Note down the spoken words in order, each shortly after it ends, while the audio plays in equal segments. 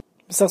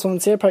Bava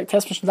Metzia,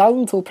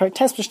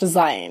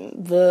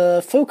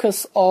 the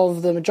focus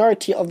of the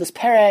majority of this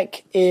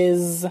perek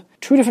is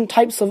two different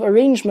types of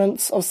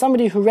arrangements of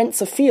somebody who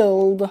rents a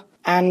field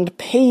and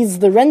pays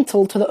the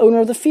rental to the owner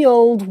of the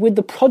field with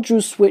the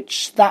produce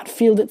which that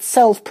field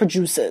itself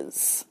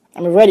produces.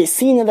 And we've already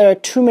seen that there are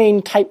two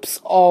main types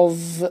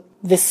of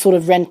this sort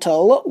of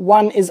rental.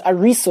 One is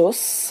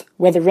arisus,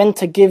 where the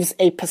renter gives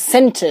a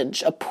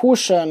percentage, a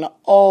portion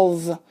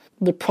of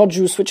the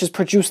produce which is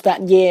produced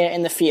that year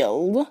in the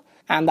field.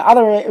 And the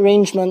other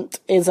arrangement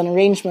is an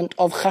arrangement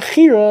of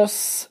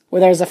chachirus,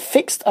 where there is a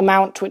fixed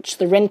amount which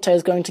the renter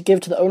is going to give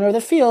to the owner of the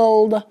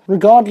field,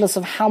 regardless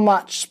of how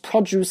much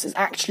produce is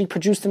actually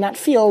produced in that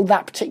field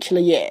that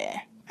particular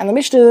year. And the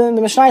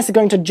Mishnah is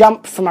going to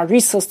jump from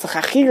arisus to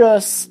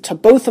chachirus, to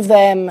both of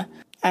them.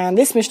 And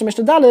this Mishnah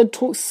Daled,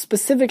 talks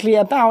specifically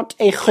about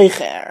a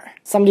choicher,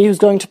 somebody who's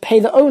going to pay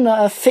the owner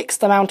a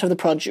fixed amount of the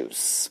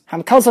produce.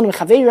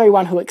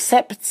 One who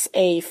accepts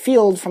a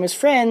field from his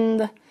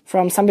friend,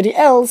 from somebody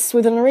else,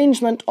 with an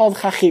arrangement of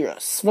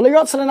chachirus.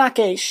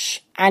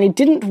 And he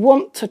didn't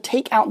want to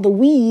take out the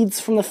weeds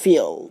from the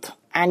field.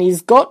 And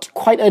he's got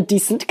quite a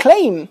decent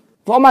claim.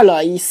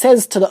 He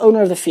says to the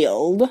owner of the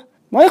field,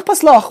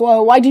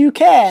 why do you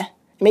care?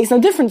 It makes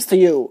no difference to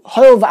you.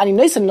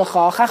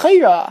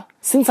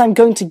 Since I'm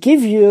going to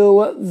give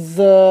you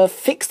the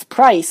fixed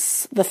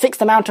price, the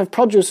fixed amount of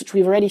produce which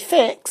we've already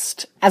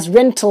fixed, as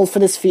rental for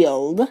this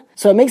field,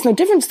 so it makes no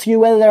difference to you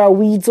whether there are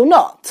weeds or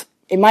not.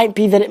 It might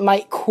be that it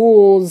might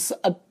cause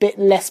a bit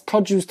less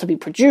produce to be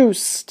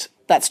produced.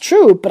 That's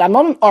true, but I'm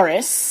not an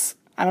oris.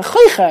 I'm a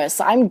choicher,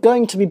 so I'm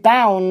going to be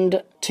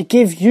bound to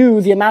give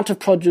you the amount of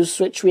produce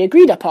which we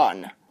agreed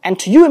upon. And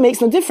to you, it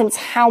makes no difference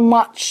how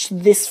much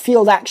this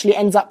field actually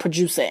ends up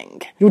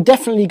producing. You're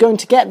definitely going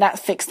to get that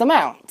fixed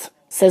amount.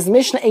 Says the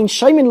Mishnah,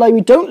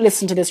 we don't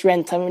listen to this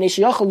renter,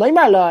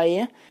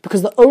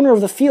 because the owner of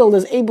the field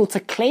is able to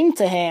claim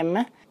to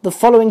him the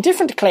following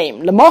different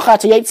claim.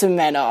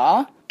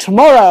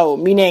 Tomorrow,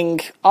 meaning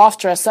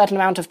after a certain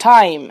amount of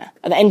time,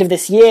 at the end of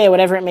this year,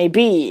 whatever it may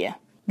be,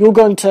 you're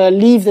going to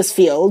leave this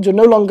field. You're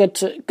no longer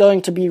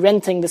going to be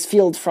renting this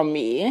field from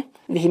me.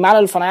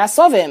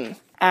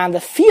 And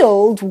the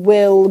field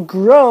will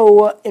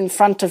grow in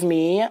front of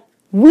me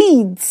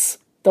weeds.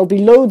 There'll be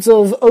loads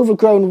of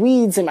overgrown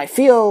weeds in my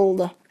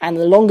field, and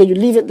the longer you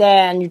leave it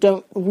there and you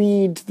don't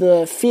weed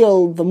the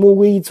field, the more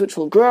weeds which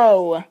will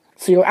grow.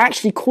 So you're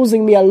actually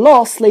causing me a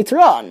loss later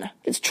on.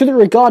 It's true that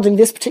regarding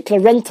this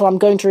particular rental, I'm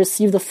going to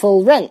receive the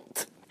full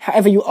rent.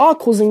 However, you are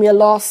causing me a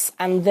loss,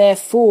 and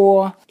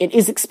therefore it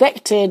is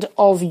expected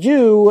of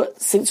you,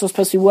 since you're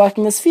supposed to be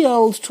working this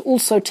field, to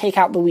also take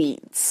out the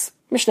weeds.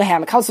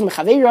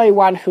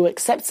 One who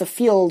accepts a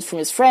field from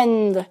his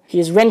friend, he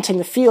is renting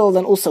the field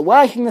and also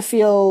working the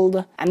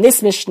field. And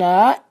this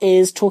Mishnah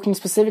is talking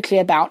specifically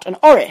about an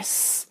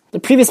oris. The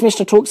previous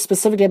Mishnah talked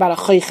specifically about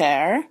a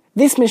choicher.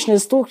 This Mishnah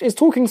is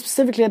talking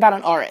specifically about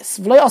an oris.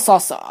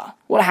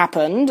 What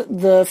happened?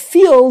 The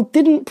field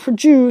didn't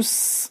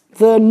produce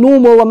the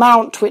normal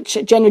amount which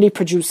it generally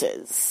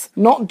produces.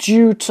 Not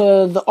due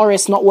to the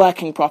oris not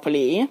working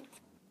properly,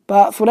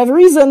 but for whatever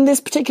reason,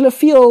 this particular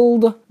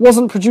field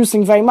wasn't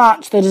producing very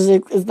much that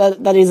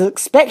is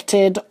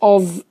expected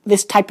of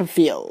this type of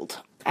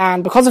field.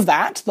 And because of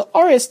that, the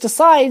oris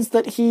decides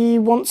that he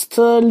wants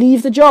to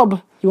leave the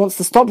job. He wants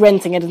to stop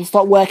renting it and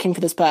stop working for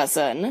this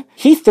person.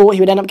 He thought he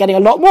would end up getting a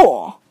lot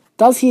more.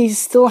 Does he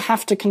still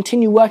have to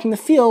continue working the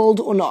field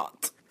or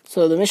not?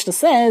 So the Mishnah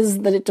says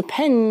that it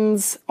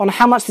depends on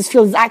how much this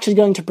field is actually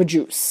going to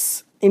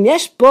produce. Im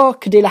yesh bo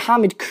kedei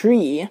lahamid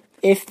kri,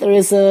 if there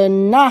is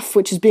enough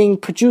which is being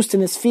produced in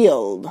this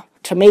field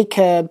to make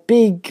a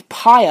big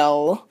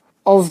pile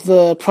of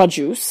the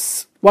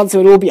produce, once it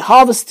would all be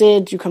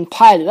harvested, you can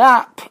pile it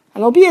up,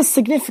 and there'll be a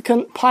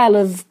significant pile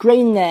of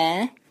grain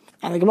there.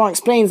 And the Gemara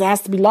explains it has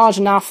to be large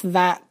enough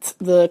that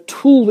the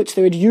tool which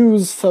they would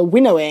use for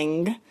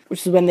winnowing,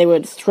 which is when they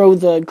would throw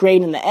the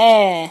grain in the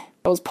air,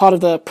 that was part of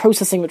the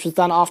processing which was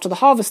done after the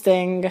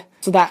harvesting.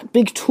 So that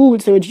big tool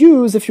which they would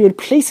use, if you would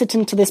place it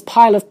into this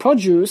pile of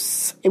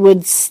produce, it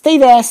would stay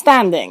there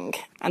standing.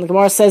 And the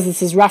Gemara says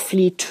this is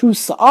roughly 2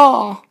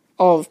 sa'ah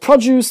of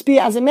produce. Be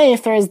it as it may,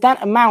 if there is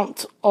that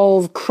amount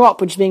of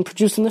crop which is being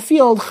produced in the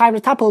field,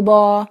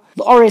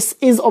 the oris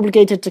is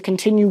obligated to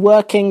continue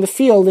working the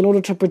field in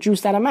order to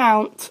produce that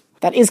amount.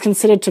 That is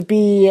considered to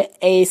be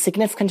a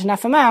significant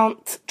enough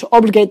amount to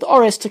obligate the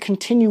oris to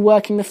continue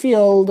working the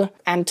field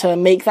and to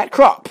make that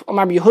crop.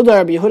 Rabbi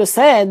Yehuda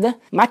said,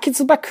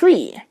 Makitzu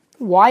bakri.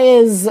 Why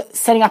is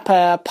setting up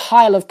a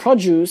pile of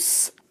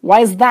produce, why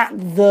is that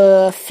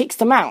the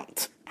fixed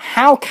amount?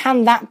 How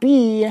can that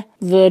be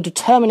the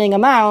determining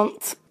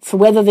amount for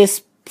whether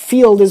this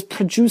field is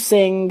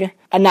producing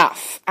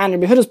enough? And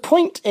Rabbi Yehuda's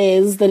point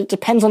is that it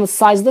depends on the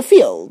size of the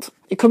field.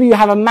 It could be you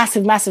have a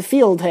massive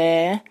field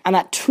here, and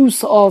that 2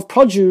 sa'ah of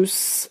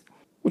produce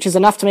which is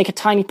enough to make a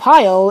tiny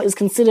pile, is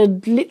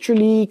considered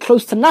literally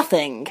close to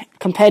nothing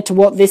compared to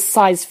what this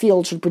size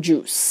field should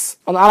produce.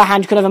 On the other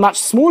hand, you could have a much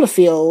smaller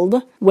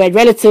field, where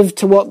relative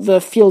to what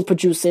the field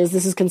produces,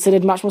 this is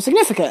considered much more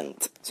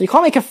significant. So you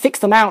can't make a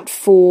fixed amount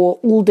for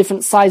all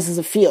different sizes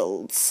of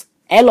fields.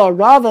 Ella,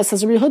 rather,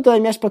 says Rabbi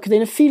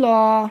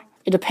Yehuda,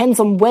 it depends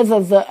on whether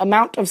the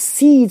amount of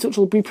seeds which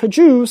will be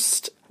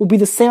produced will be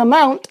the same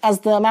amount as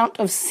the amount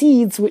of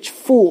seeds which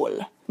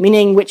fall,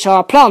 meaning which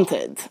are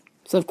planted.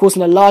 So of course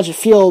in a larger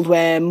field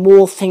where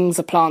more things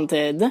are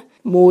planted,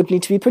 more would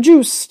need to be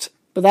produced.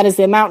 But that is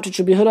the amount which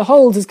Rabbi Yehuda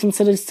holds is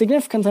considered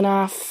significant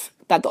enough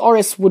that the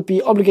Oris would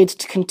be obligated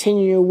to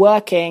continue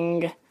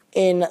working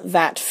in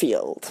that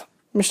field.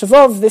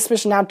 Mishnah this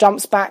Mishnah now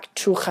jumps back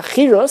to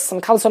Chachirus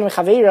and Kalson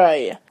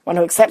Mechaveroi, one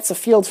who accepts a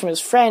field from his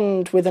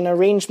friend with an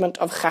arrangement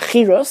of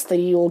Chachirus, that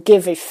he will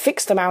give a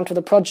fixed amount of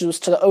the produce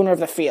to the owner of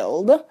the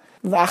field.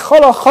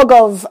 V'acholo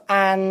chogov,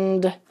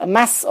 and a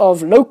mass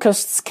of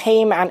locusts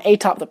came and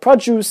ate up the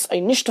produce, a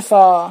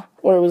nishtafa,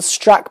 or it was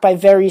struck by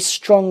very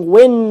strong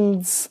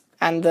winds,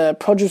 and the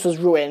produce was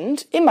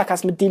ruined.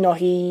 Imakas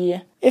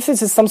medinohi. If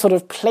this is some sort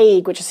of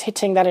plague which is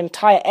hitting that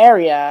entire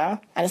area,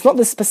 and it's not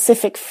this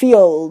specific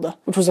field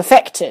which was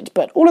affected,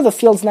 but all of the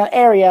fields in that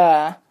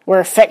area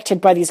were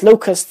affected by these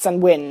locusts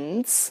and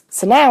winds.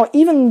 So now,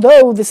 even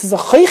though this is a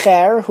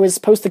choicher who is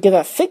supposed to give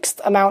a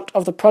fixed amount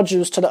of the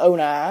produce to the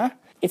owner,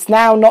 it's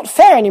now not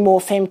fair anymore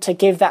for him to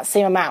give that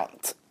same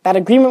amount. That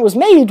agreement was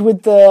made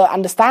with the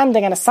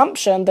understanding and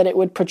assumption that it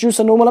would produce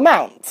a normal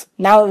amount.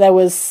 Now that there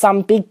was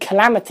some big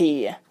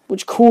calamity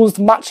which caused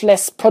much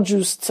less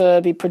produce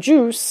to be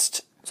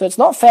produced, so it's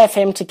not fair for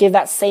him to give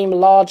that same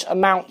large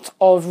amount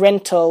of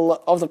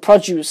rental of the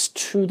produce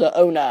to the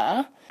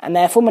owner, and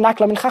therefore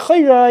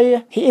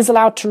he is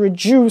allowed to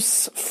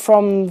reduce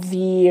from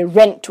the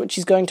rent which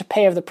he's going to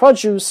pay of the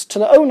produce to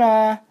the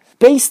owner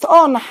based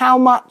on how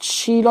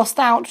much he lost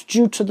out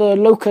due to the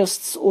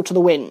locusts or to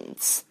the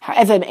winds.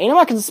 However,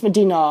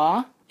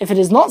 if it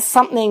is not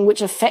something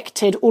which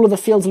affected all of the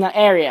fields in that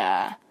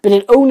area, but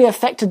it only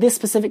affected this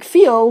specific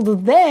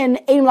field, then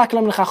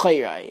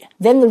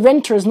the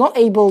renter is not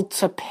able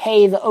to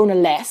pay the owner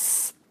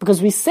less,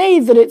 because we say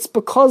that it's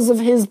because of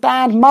his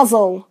bad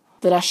muzzle,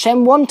 that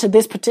Hashem wanted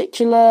this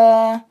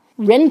particular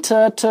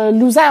renter to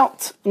lose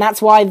out. And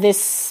that's why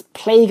this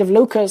plague of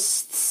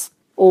locusts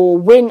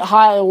or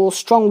high or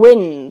strong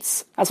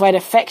winds, that's why it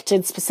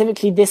affected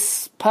specifically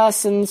this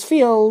person's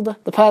field,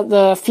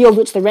 the field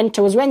which the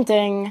renter was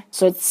renting.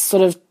 So it's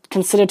sort of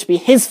considered to be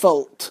his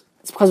fault.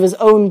 It's because of his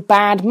own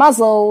bad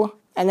muzzle,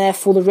 and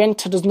therefore the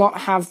renter does not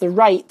have the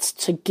right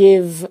to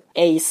give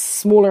a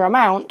smaller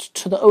amount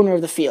to the owner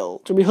of the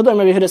field. Rabbi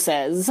Yehuda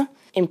says,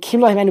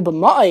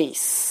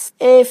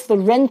 if the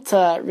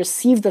renter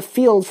received the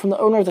field from the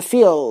owner of the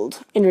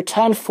field in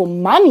return for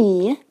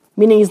money,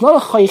 meaning he's not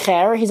a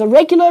choicher, he's a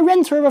regular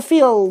renter of a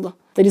field,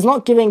 that he's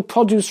not giving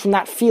produce from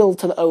that field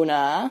to the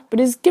owner, but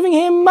is giving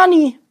him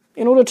money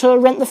in order to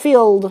rent the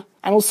field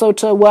and also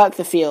to work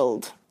the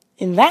field.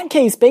 In that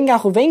case,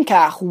 bengach or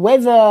venkach,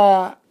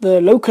 whether the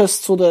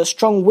locusts or the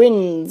strong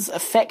winds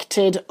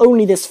affected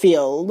only this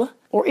field,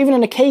 or even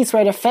in a case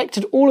where it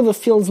affected all of the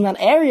fields in that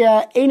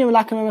area,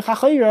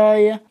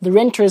 the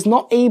renter is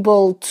not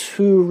able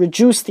to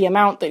reduce the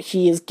amount that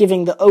he is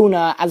giving the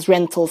owner as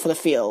rental for the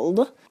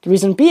field. The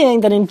reason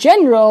being that in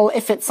general,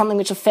 if it's something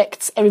which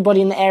affects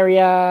everybody in the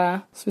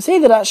area, so we say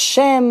that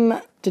Hashem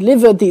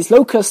delivered these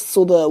locusts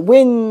or the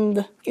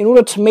wind in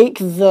order to make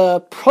the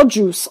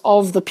produce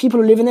of the people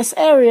who live in this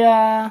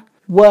area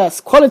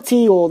worse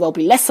quality, or there'll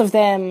be less of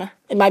them.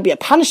 It might be a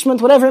punishment,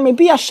 whatever it may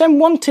be. Hashem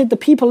wanted the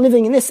people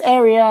living in this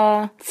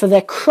area for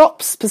their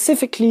crops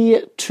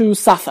specifically to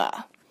suffer.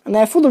 And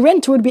therefore the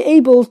renter would be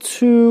able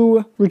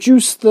to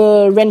reduce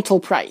the rental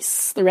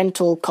price, the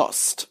rental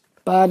cost.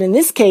 But in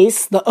this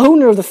case, the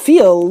owner of the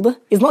field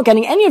is not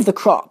getting any of the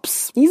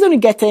crops. He's only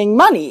getting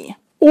money.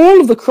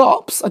 All of the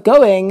crops are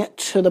going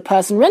to the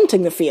person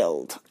renting the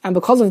field. And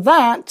because of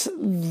that,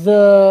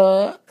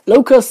 the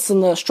locusts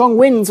and the strong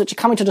winds which are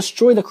coming to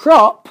destroy the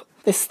crop,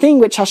 this thing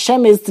which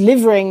Hashem is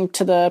delivering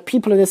to the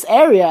people of this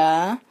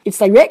area, it's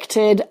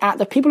directed at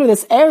the people of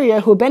this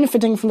area who are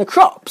benefiting from the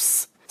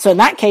crops. So in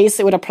that case,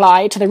 it would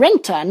apply to the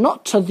renter,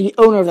 not to the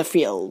owner of the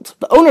field.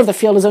 The owner of the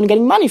field is only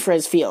getting money for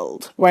his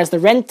field, whereas the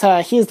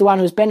renter, he is the one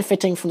who's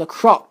benefiting from the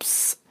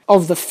crops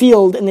of the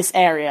field in this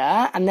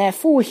area, and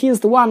therefore he is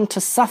the one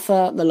to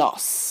suffer the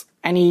loss.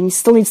 And he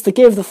still needs to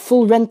give the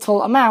full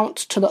rental amount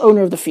to the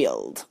owner of the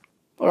field.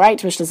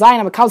 Alright, Mishnah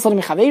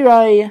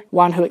Zayin,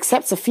 one who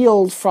accepts a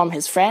field from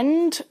his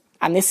friend,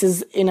 and this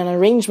is in an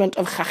arrangement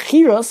of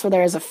chachirus, where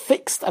there is a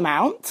fixed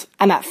amount,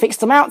 and that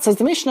fixed amount, says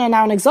the Mishnah,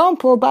 now an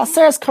example,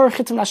 ba'aseres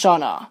karachitim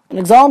lashana. An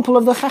example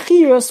of the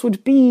chachirus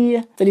would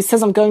be that he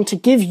says, I'm going to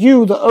give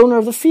you, the owner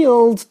of the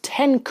field,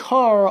 10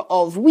 kar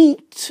of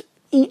wheat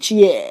each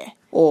year.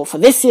 Or for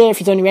this year, if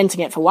he's only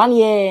renting it for 1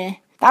 year.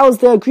 That was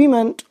the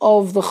agreement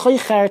of the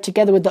choicher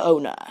together with the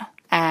owner.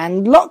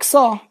 And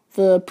loksa,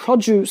 the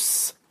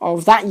produce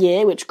of that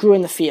year, which grew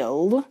in the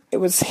field, it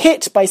was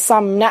hit by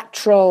some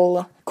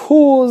natural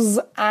cause,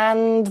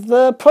 and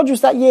the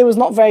produce that year was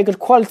not very good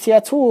quality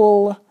at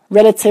all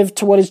relative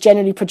to what is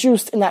generally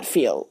produced in that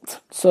field.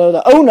 So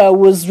the owner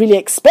was really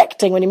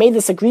expecting, when he made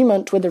this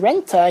agreement with the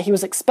renter, he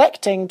was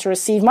expecting to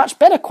receive much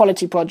better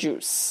quality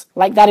produce,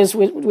 like that is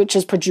which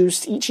is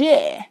produced each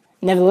year.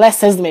 Nevertheless,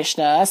 says the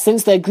Mishnah,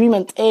 since the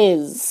agreement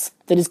is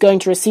that he's going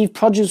to receive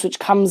produce which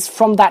comes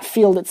from that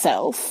field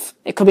itself,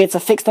 it could be it's a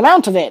fixed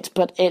amount of it,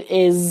 but it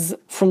is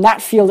from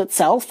that field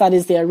itself, that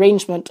is the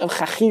arrangement of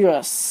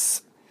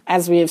chachiros,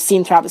 as we have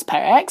seen throughout this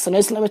parak. So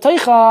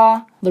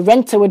the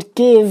renter would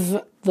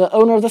give the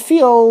owner of the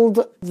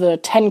field the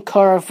 10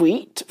 kor of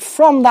wheat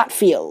from that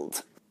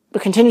field.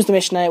 But continues the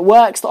Mishnah, it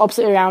works the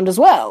opposite way around as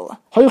well.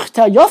 If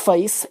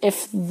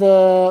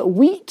the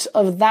wheat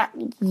of that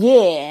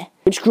year,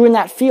 which grew in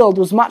that field,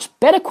 was much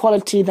better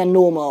quality than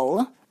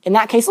normal, in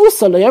that case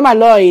also,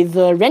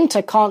 the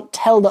renter can't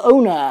tell the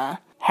owner,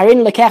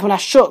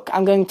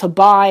 I'm going to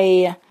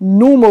buy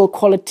normal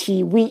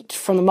quality wheat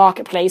from the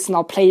marketplace and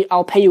I'll pay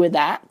you with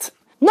that.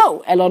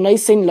 No, he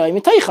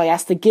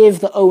has to give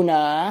the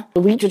owner the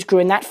wheat which grew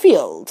in that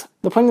field.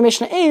 The point of the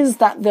Mishnah is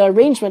that the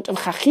arrangement of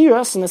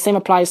chachiros, and the same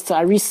applies to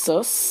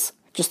arisus,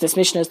 just this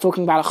Mishnah is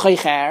talking about a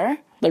choicher,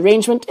 the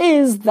arrangement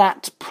is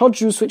that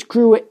produce which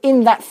grew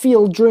in that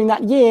field during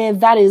that year,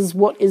 that is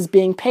what is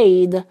being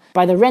paid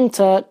by the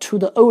renter to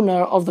the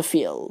owner of the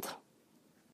field.